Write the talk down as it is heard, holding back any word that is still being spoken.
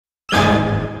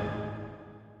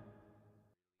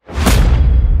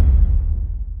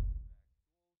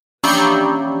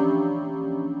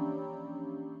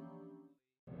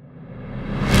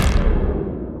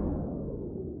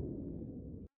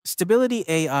Stability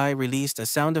AI released a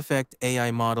sound effect AI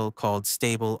model called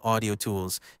Stable Audio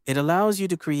Tools. It allows you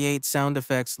to create sound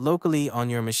effects locally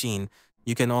on your machine.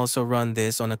 You can also run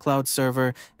this on a cloud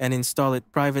server and install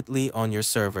it privately on your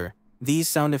server. These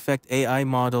sound effect AI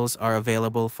models are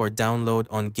available for download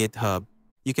on GitHub.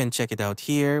 You can check it out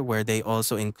here, where they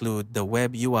also include the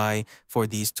WebUI for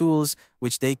these tools,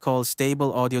 which they call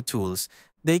Stable Audio Tools.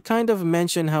 They kind of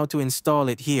mention how to install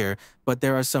it here, but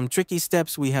there are some tricky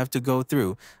steps we have to go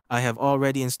through. I have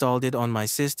already installed it on my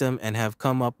system and have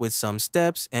come up with some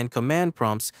steps and command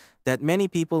prompts that many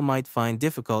people might find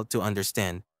difficult to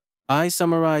understand. I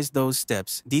summarized those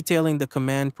steps, detailing the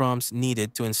command prompts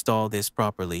needed to install this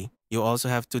properly. You also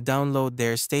have to download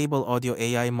their stable audio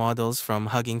AI models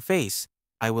from Hugging Face.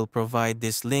 I will provide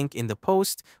this link in the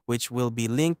post, which will be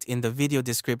linked in the video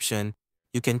description.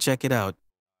 You can check it out.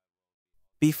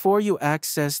 Before you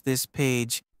access this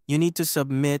page, you need to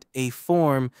submit a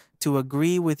form to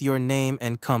agree with your name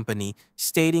and company,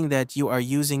 stating that you are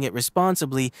using it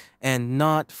responsibly and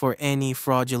not for any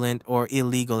fraudulent or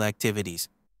illegal activities.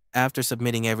 After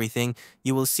submitting everything,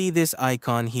 you will see this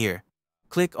icon here.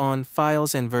 Click on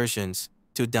Files and Versions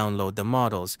to download the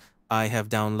models. I have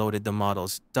downloaded the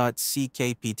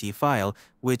models.ckpt file,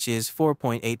 which is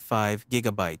 4.85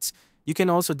 gigabytes. You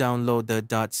can also download the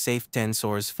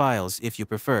 .safetensors files if you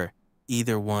prefer.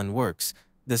 Either one works.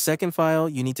 The second file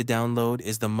you need to download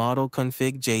is the model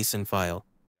config JSON file.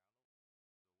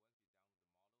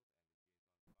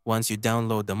 Once you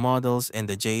download the models and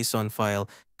the JSON file,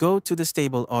 go to the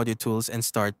Stable Audio Tools and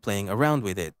start playing around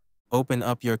with it. Open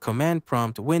up your command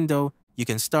prompt window. You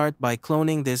can start by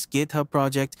cloning this GitHub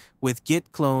project with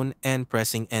git clone and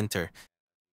pressing enter.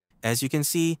 As you can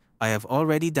see, I have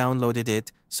already downloaded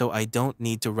it, so I don't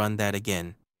need to run that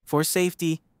again. For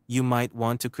safety, you might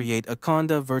want to create a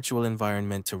Conda virtual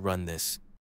environment to run this.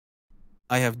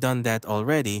 I have done that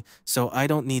already, so I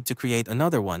don't need to create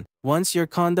another one. Once your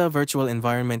Conda virtual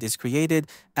environment is created,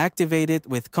 activate it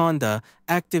with Conda,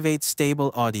 activate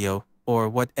Stable Audio, or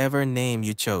whatever name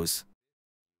you chose.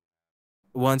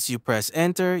 Once you press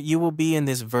enter, you will be in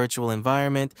this virtual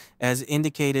environment as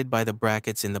indicated by the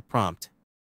brackets in the prompt.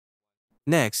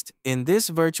 Next, in this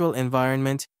virtual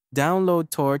environment,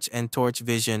 download Torch and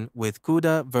torchvision with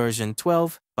CUDA version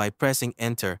 12 by pressing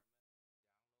enter.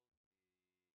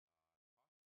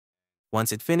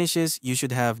 Once it finishes, you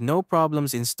should have no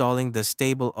problems installing the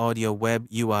Stable Audio Web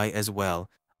UI as well.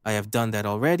 I have done that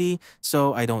already,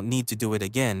 so I don't need to do it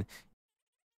again.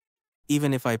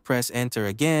 Even if I press enter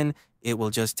again, it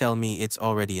will just tell me it's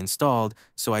already installed,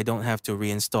 so I don't have to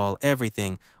reinstall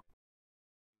everything.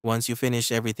 Once you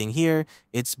finish everything here,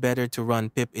 it's better to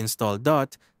run pip install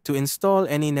dot to install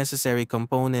any necessary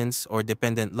components or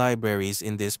dependent libraries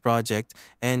in this project,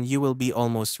 and you will be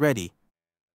almost ready.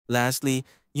 Lastly,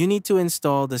 you need to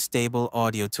install the Stable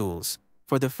Audio Tools.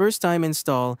 For the first time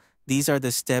install, these are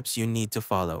the steps you need to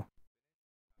follow.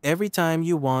 Every time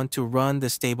you want to run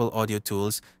the Stable Audio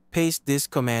Tools, paste this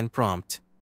command prompt: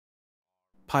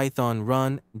 Python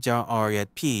run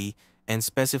jar-p and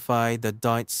specify the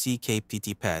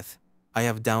 .ckpt path. I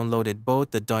have downloaded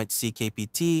both the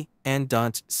 .ckpt and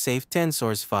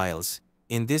 .safetensors files.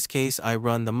 In this case, I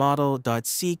run the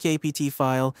model.ckpt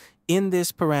file in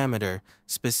this parameter,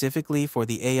 specifically for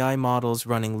the AI models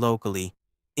running locally.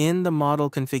 In the model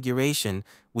configuration,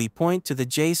 we point to the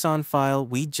JSON file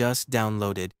we just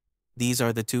downloaded. These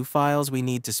are the two files we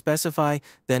need to specify,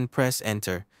 then press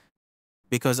enter.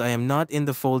 Because I am not in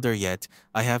the folder yet,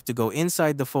 I have to go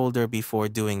inside the folder before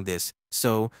doing this.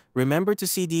 So, remember to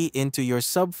cd into your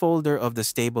subfolder of the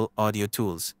Stable Audio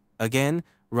Tools. Again,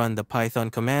 run the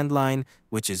Python command line,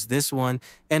 which is this one,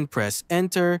 and press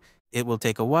enter. It will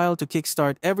take a while to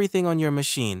kickstart everything on your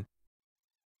machine.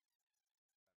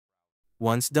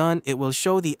 Once done, it will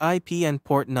show the IP and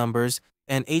port numbers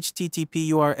and HTTP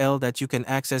URL that you can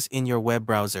access in your web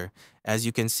browser. As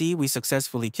you can see, we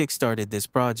successfully kickstarted this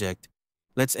project.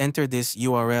 Let's enter this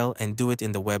URL and do it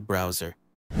in the web browser.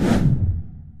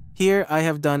 Here I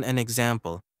have done an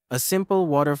example, a simple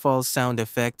waterfall sound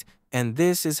effect, and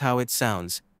this is how it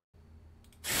sounds.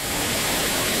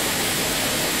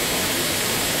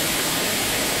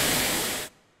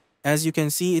 As you can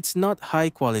see, it's not high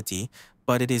quality,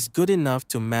 but it is good enough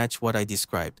to match what I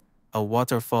described, a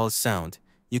waterfall sound.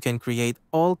 You can create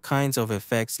all kinds of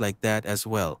effects like that as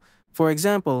well. For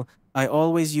example, I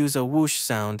always use a whoosh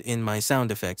sound in my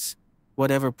sound effects.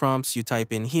 Whatever prompts you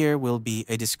type in here will be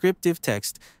a descriptive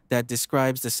text that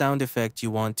describes the sound effect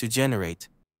you want to generate.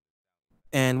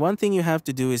 And one thing you have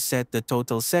to do is set the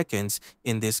total seconds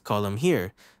in this column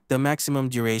here. The maximum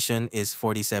duration is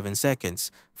 47 seconds.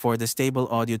 For the stable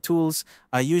audio tools,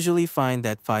 I usually find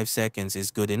that 5 seconds is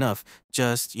good enough.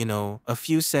 Just, a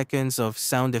few seconds of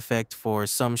sound effect for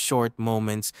some short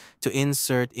moments to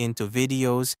insert into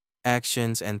videos,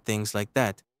 actions, and things like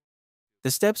that.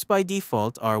 The steps by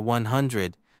default are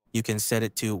 100. You can set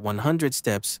it to 100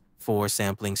 steps for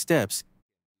sampling steps.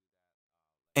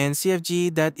 And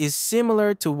CFG that is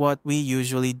similar to what we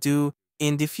usually do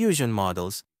in diffusion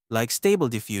models, like stable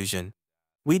diffusion.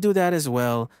 We do that as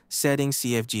well, setting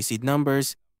CFG seed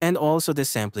numbers and also the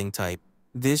sampling type.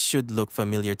 This should look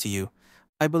familiar to you.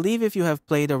 I believe if you have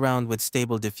played around with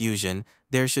stable diffusion,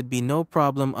 there should be no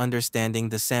problem understanding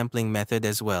the sampling method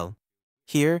as well.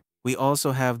 Here, we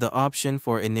also have the option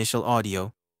for initial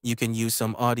audio. You can use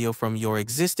some audio from your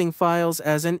existing files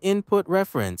as an input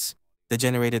reference. The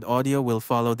generated audio will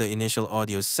follow the initial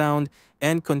audio's sound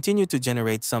and continue to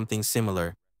generate something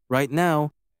similar. Right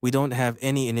now, we don't have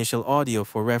any initial audio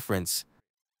for reference.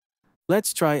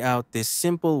 Let's try out this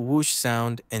simple whoosh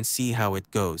sound and see how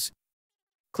it goes.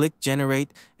 Click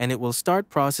Generate and it will start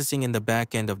processing in the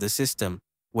back end of the system.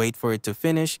 Wait for it to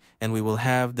finish and we will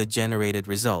have the generated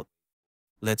result.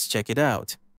 Let's check it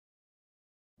out.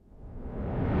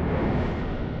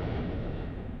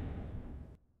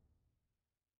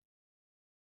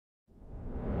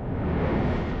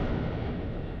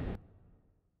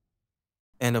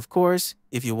 And of course,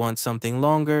 if you want something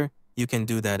longer, you can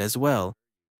do that as well.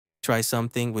 Try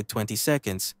something with 20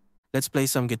 seconds. Let's play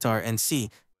some guitar and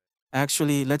see.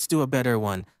 Actually, let's do a better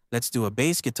one. Let's do a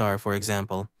bass guitar, for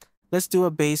example. Let's do a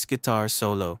bass guitar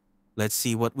solo. Let's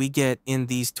see what we get in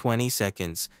these 20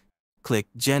 seconds. Click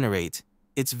Generate.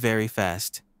 It's very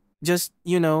fast. Just,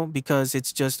 because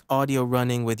it's just audio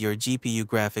running with your GPU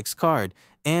graphics card.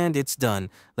 And it's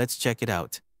done. Let's check it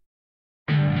out.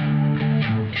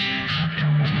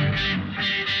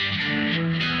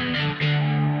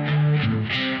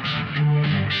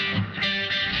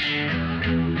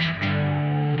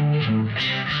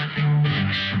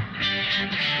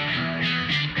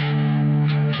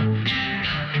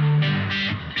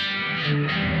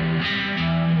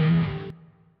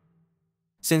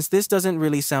 Since this doesn't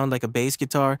really sound like a bass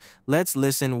guitar, let's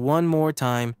listen one more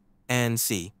time and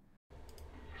see.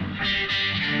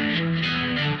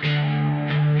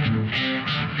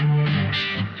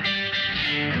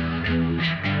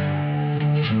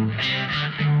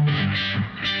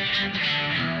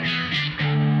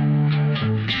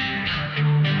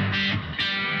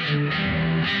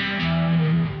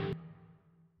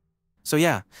 So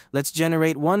yeah, let's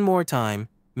generate one more time.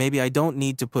 Maybe I don't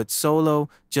need to put solo,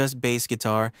 just bass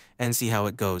guitar, and see how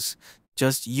it goes.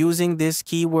 Just using this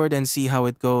keyword and see how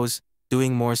it goes,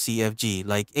 doing more CFG,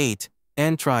 like 8,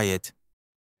 and try it.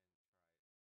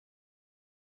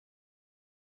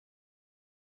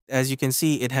 As you can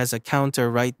see, it has a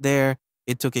counter right there.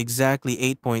 It took exactly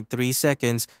 8.3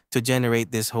 seconds to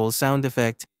generate this whole sound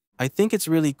effect. I think it's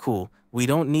really cool. We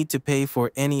don't need to pay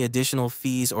for any additional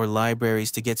fees or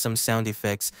libraries to get some sound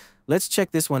effects. Let's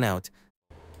check this one out.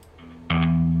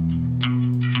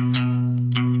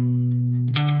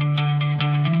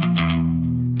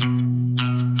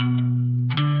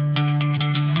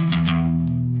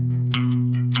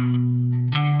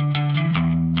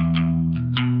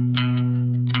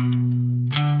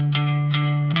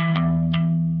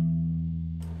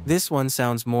 This one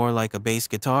sounds more like a bass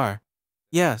guitar.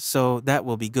 Yeah, so that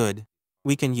will be good.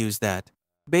 We can use that.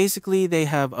 Basically, they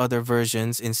have other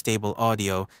versions in stable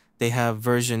audio. They have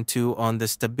version 2 on the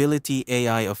Stability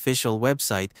AI official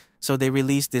website, so they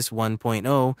released this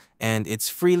 1.0 and it's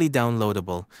freely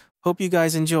downloadable. Hope you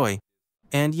guys enjoy.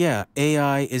 And yeah,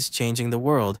 AI is changing the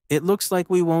world. It looks like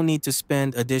we won't need to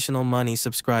spend additional money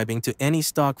subscribing to any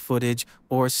stock footage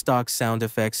or stock sound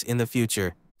effects in the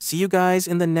future. See you guys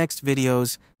in the next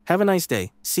videos. Have a nice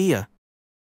day. See ya.